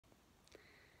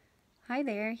Hi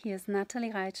there, here's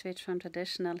Natalie Reitschwitz from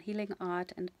Traditional Healing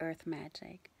Art and Earth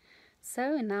Magic.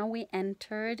 So now we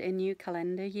entered a new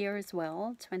calendar year as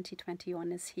well.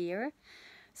 2021 is here.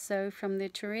 So from the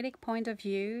Druidic point of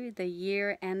view, the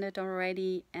year ended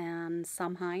already in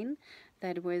Samhain.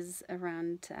 That was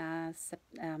around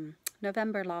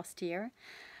November last year.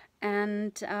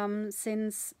 And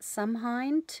since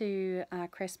Samhain to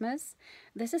Christmas,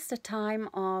 this is the time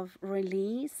of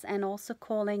release and also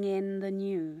calling in the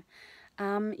new.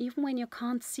 Even when you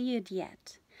can't see it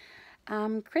yet.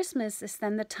 Christmas is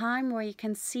then the time where you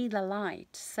can see the light.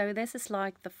 So this is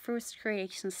like the first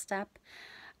creation step.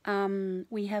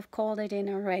 We have called it in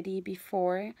already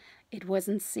before. It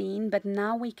wasn't seen, but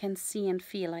now we can see and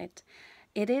feel it.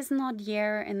 It is not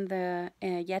yet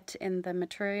in the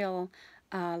material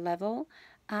level,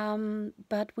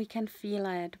 but we can feel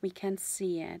it, we can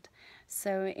see it.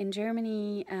 So in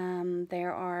Germany,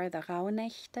 there are the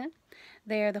Rauhnächte.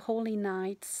 They are the holy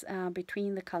nights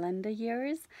between the calendar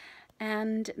years,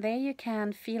 and there you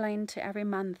can feel into every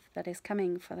month that is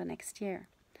coming for the next year.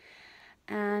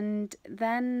 And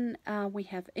then we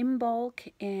have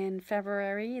Imbolc in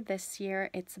February. This year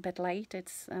it's a bit late,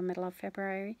 it's middle of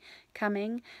February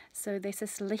coming. So this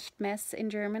is Lichtmess in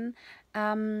German.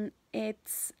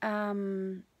 It's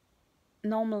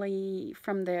normally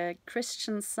from the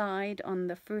Christian side on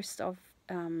the 1st of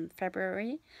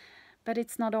February. But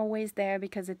it's not always there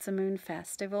because it's a moon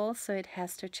festival, so it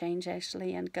has to change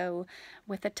actually and go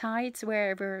with the tides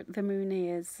wherever the moon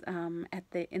is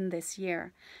in this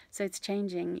year. So it's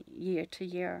changing year to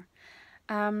year.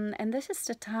 And this is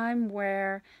the time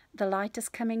where the light is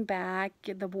coming back,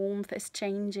 the warmth is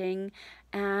changing,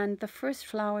 and the first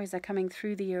flowers are coming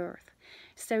through the earth.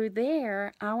 So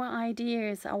there, our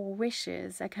ideas, our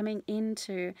wishes are coming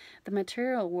into the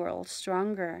material world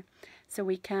stronger. So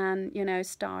we can,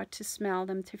 start to smell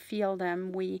them, to feel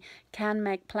them. We can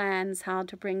make plans how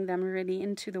to bring them really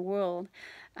into the world.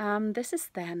 This is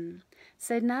then.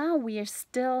 So now we are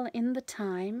still in the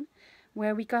time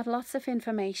where we got lots of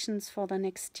informations for the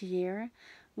next year.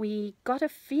 We got a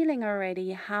feeling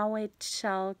already how it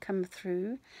shall come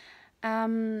through.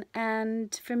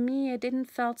 And for me, it didn't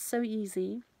felt so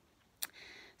easy.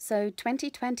 So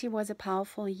 2020 was a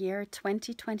powerful year.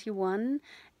 2021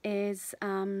 is,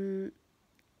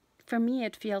 for me,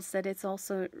 it feels that it's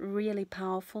also really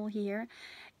powerful here.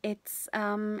 It's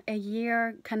a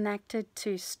year connected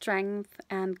to strength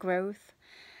and growth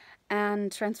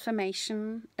and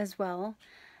transformation as well.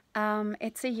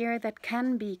 It's a year that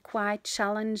can be quite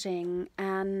challenging,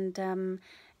 and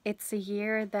it's a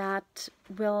year that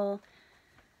will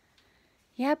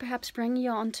perhaps bring you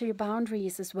onto your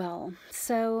boundaries as well.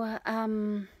 So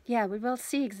we will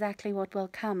see exactly what will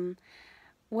come.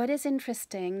 What is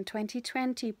interesting,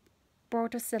 2020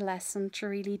 brought us the lesson to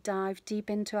really dive deep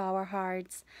into our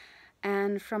hearts,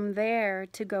 and from there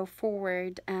to go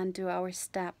forward and do our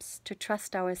steps, to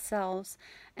trust ourselves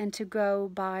and to go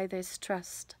by this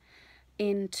trust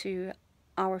into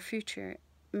our future,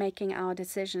 making our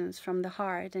decisions from the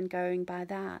heart and going by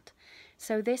that.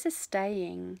 So this is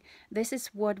staying. This is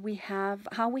what we have,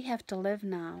 how we have to live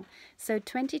now. So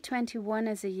 2021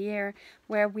 is a year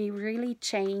where we really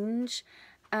change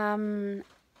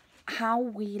how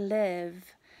we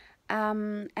live.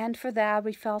 And for that,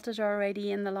 we felt it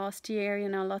already in the last year.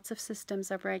 Lots of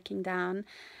systems are breaking down.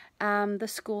 The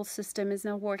school system is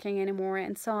not working anymore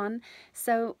and so on.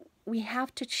 So we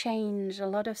have to change a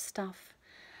lot of stuff.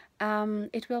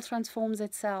 It will transform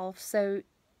itself. So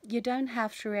you don't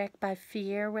have to react by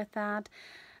fear with that.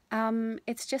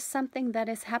 It's just something that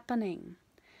is happening.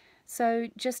 So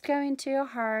just go into your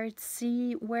heart,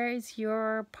 see where is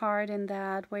your part in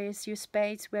that, where is your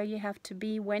space, where you have to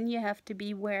be, when you have to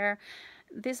be, where.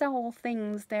 These are all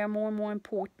things, they're more and more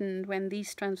important when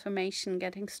these transformations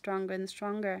getting stronger and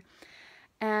stronger.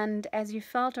 And as you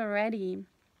felt already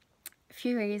a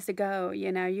few years ago,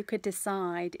 you could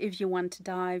decide if you want to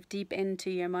dive deep into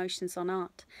your emotions or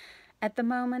not. At the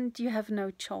moment, you have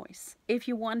no choice. If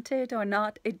you want it or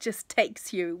not, it just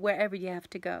takes you wherever you have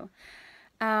to go.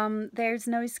 There's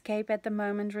no escape at the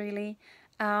moment, really.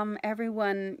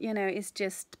 Everyone, is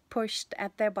just pushed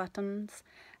at their buttons,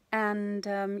 and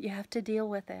you have to deal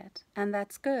with it. And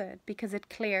that's good, because it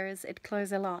clears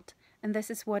a lot. And this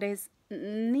is what is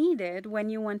needed when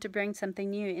you want to bring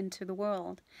something new into the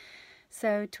world.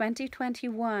 So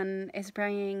 2021 is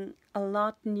bringing a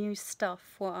lot new stuff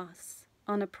for us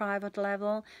on a private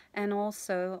level, and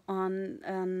also on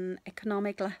an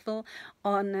economic level,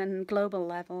 on a global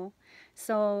level.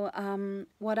 So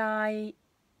what I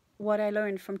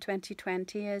learned from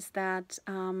 2020 is that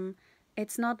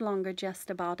It's not longer just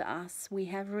about us. We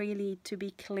have really to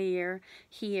be clear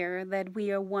here that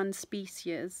we are one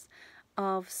species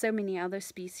of so many other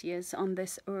species on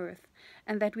this earth,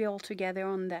 and that we're all together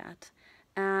on that.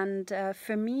 And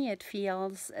for me, it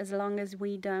feels, as long as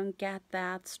we don't get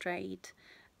that straight,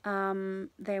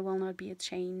 there will not be a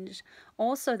change.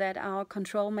 Also, that our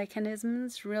control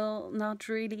mechanisms will not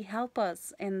really help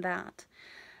us in that.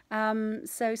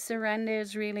 So surrender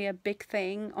is really a big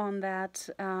thing on that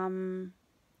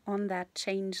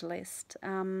change list.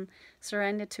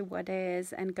 Surrender to what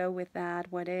is and go with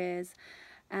that, what is.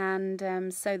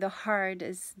 And so the heart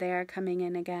is there coming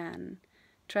in again.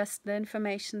 Trust the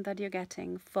information that you're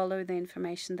getting. Follow the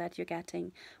information that you're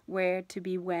getting. Where to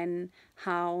be, when,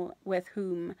 how, with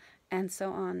whom, and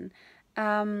so on.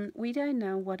 We don't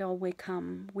know what all will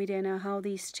come. We don't know how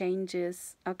these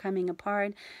changes are coming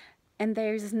apart. And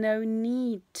there's no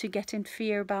need to get in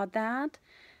fear about that.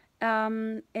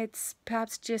 It's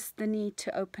perhaps just the need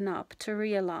to open up, to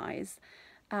realize,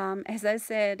 as I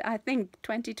said, I think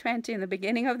 2020 in the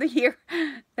beginning of the year,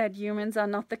 that humans are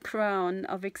not the crown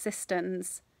of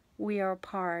existence. We are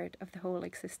part of the whole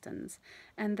existence.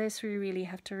 And this we really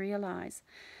have to realize.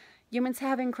 Humans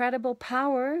have incredible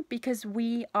power because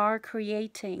we are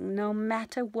creating. No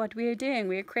matter what we're doing,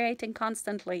 we're creating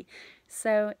constantly.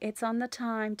 So it's on the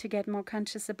time to get more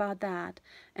conscious about that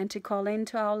and to call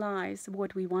into our lives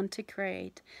what we want to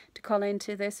create, to call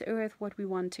into this earth what we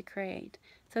want to create.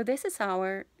 So this is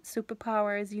our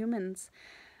superpower as humans.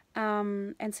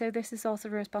 And so this is also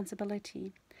a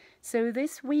responsibility. So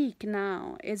this week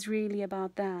now is really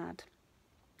about that.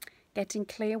 Getting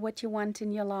clear what you want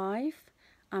in your life.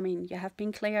 I mean, you have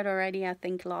been cleared already, I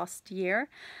think, last year.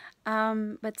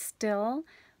 But still,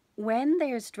 when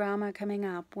there's drama coming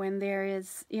up, when there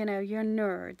is, your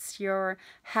nerds, your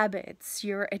habits,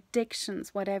 your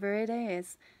addictions, whatever it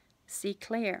is, see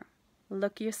clear.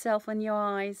 Look yourself in your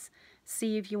eyes.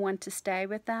 See if you want to stay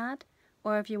with that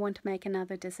or if you want to make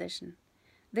another decision.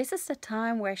 This is the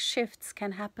time where shifts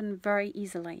can happen very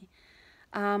easily.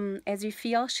 As you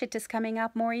feel, shit is coming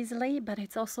up more easily, but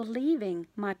it's also leaving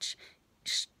much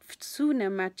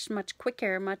sooner, much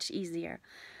quicker, much easier.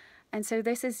 And so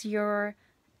this is your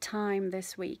time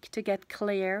this week to get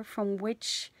clear from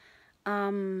which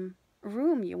room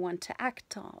you want to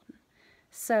act on.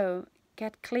 So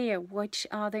get clear, which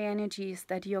are the energies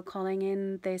that you're calling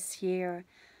in this year?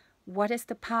 What is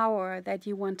the power that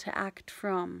you want to act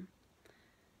from?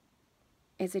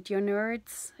 Is it your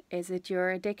nerds? Is it your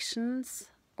addictions?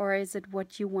 Or is it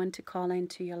what you want to call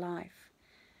into your life?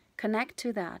 Connect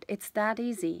to that. It's that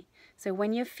easy. So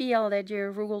when you feel that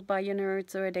you're ruled by your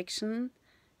nerds or addiction,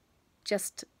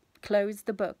 just close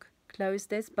the book. Close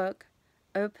this book.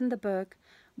 Open the book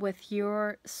with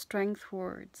your strength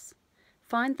words.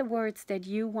 Find the words that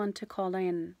you want to call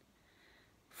in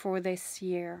for this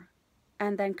year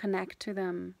and then connect to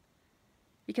them.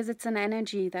 Because it's an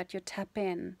energy that you tap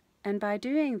in. And by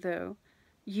doing though,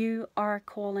 you are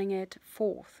calling it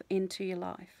forth into your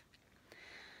life.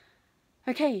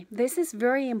 Okay, this is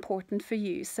very important for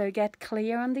you, so get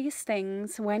clear on these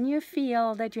things. When you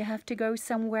feel that you have to go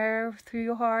somewhere through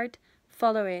your heart,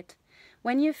 follow it.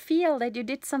 When you feel that you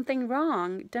did something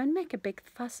wrong, don't make a big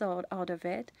fuss out of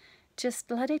it. Just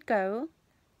let it go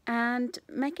and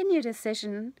make a new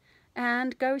decision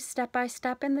and go step by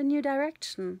step in the new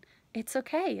direction. It's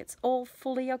okay. It's all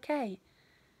fully okay.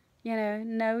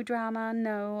 No drama,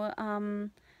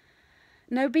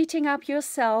 no beating up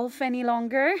yourself any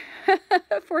longer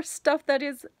for stuff that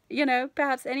is,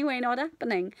 perhaps anyway not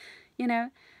happening.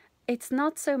 It's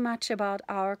not so much about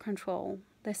our control.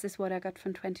 This is what I got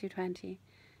from 2020.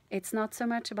 It's not so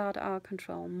much about our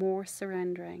control, more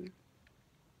surrendering.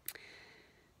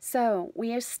 So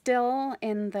we are still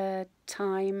in the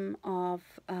time of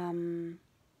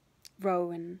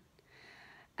Rowan.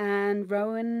 And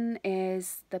Rowan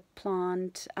is the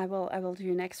plant, I will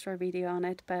do an extra video on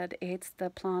it, but it's the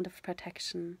plant of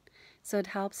protection. So it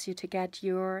helps you to get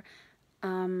your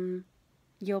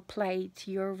plate,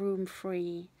 your room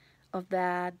free of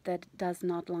that does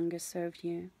not longer serve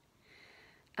you.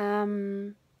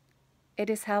 It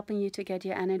is helping you to get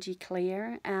your energy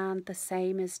clear, and the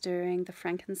same is doing the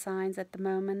frankincense at the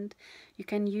moment. You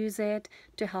can use it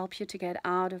to help you to get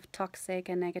out of toxic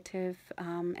and negative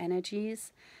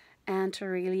energies and to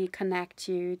really connect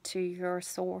you to your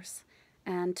source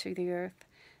and to the earth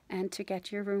and to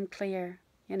get your room clear.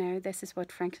 This is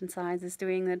what frankincense is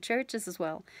doing in the churches as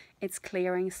well. It's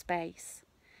clearing space.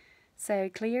 So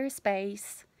clear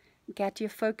space, get your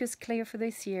focus clear for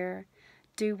this year.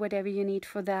 do whatever you need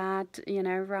for that, you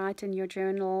know, write in your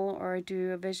journal or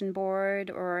do a vision board,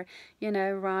 or, you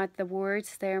know, write the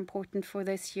words they're important for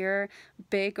this year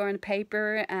big on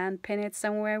paper and pin it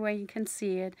somewhere where you can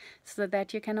see it so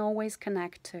that you can always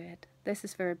connect to it. This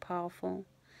is very powerful.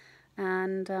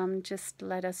 And just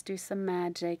let us do some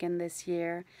magic in this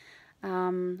year.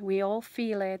 We all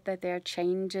feel it, that there are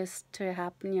changes to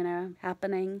happen, you know,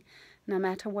 happening, no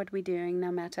matter what we're doing,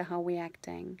 no matter how we're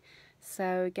acting.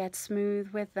 So get smooth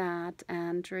with that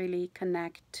and really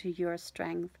connect to your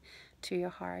strength, to your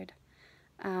heart,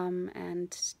 and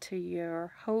to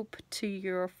your hope, to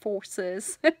your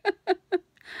forces,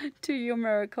 to your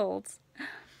miracles.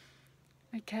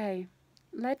 Okay.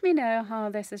 Let me know how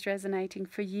this is resonating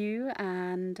for you,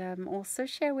 and also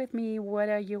share with me what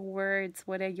are your words,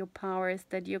 what are your powers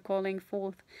that you're calling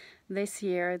forth this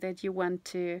year that you want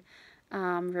to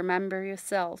remember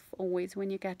yourself always when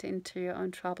you get into your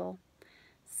own trouble.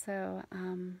 So,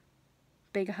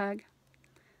 big hug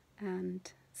and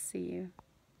see you.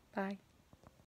 Bye.